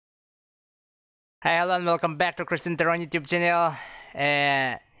Hi, hello, and welcome back to Christin Teron YouTube channel.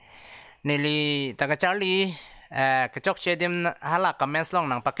 Nili taga Charlie. Kachok chedim hala comments long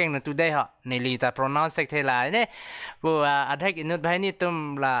nang paking na today ha. Nili ta pronounce sekte la ne. Bu adhek inut bhai ni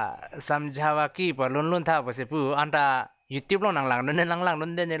tum la Samjhawa ki pa lun lun tha pa se pu anta YouTube long nang lang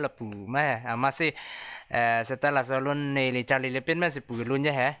lun den la pu ma masih setelah solun nili Charlie lepin ma se pu lun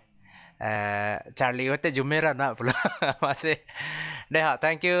je ha. Charlie ote jumera na pula masih. Deh ha,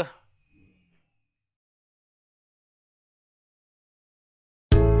 thank you.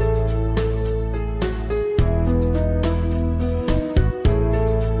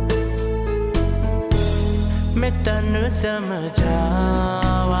 मैं तन्नु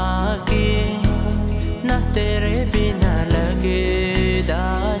समझावा कि न तेरे बिना लगे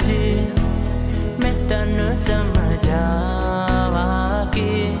दाजी मैं तन्नु समझावा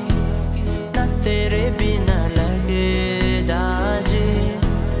कि न तेरे बिना लगे दाजी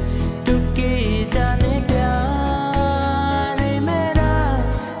तू की जाने प्यार मेरा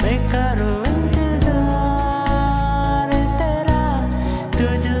मैं करूँ इंतजार तेरा तू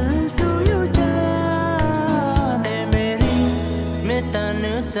दिल तू यूं तन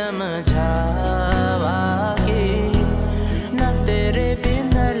समझावा कि न तेरे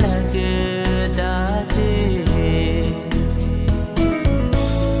बिना लगदा जी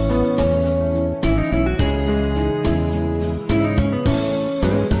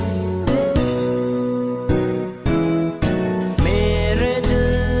मेरे दिल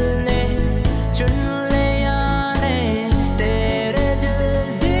ने चुन लिया ने तेरे दिल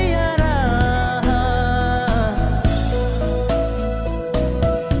दिया रहा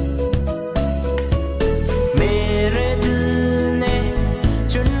मेरे दिल ने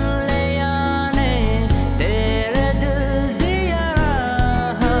चुन लिया ने तेरे दिल दिया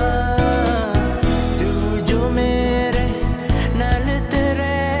रहा तू जो मेरे नलत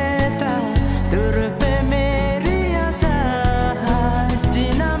रहता तुर पे मेरी आशा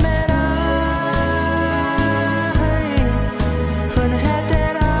जीना मेरा है हुन है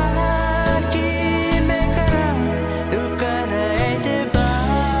तेरा कि मैं करा तू कर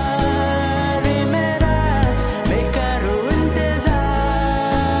एतबार मेरा मैं करूँ इंतजार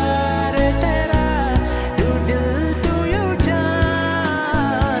तेरा तू दिल तू यूं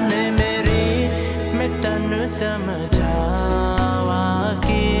जाने मेरी मैं तन्नु समझावा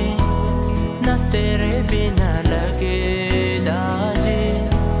कि न तेरे बिना लगे दाजी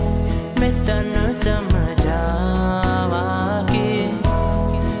मैं तन्नु समझावा कि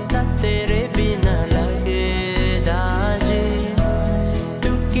न तेरे बिना लगे दाजी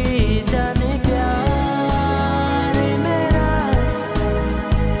तू की जाने प्यार मेरा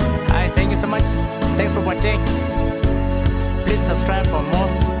Hi, thank you so much. Thanks for watching. Please subscribe for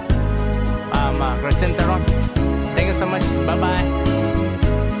more. Christin Teron. Thank you so much. Bye bye.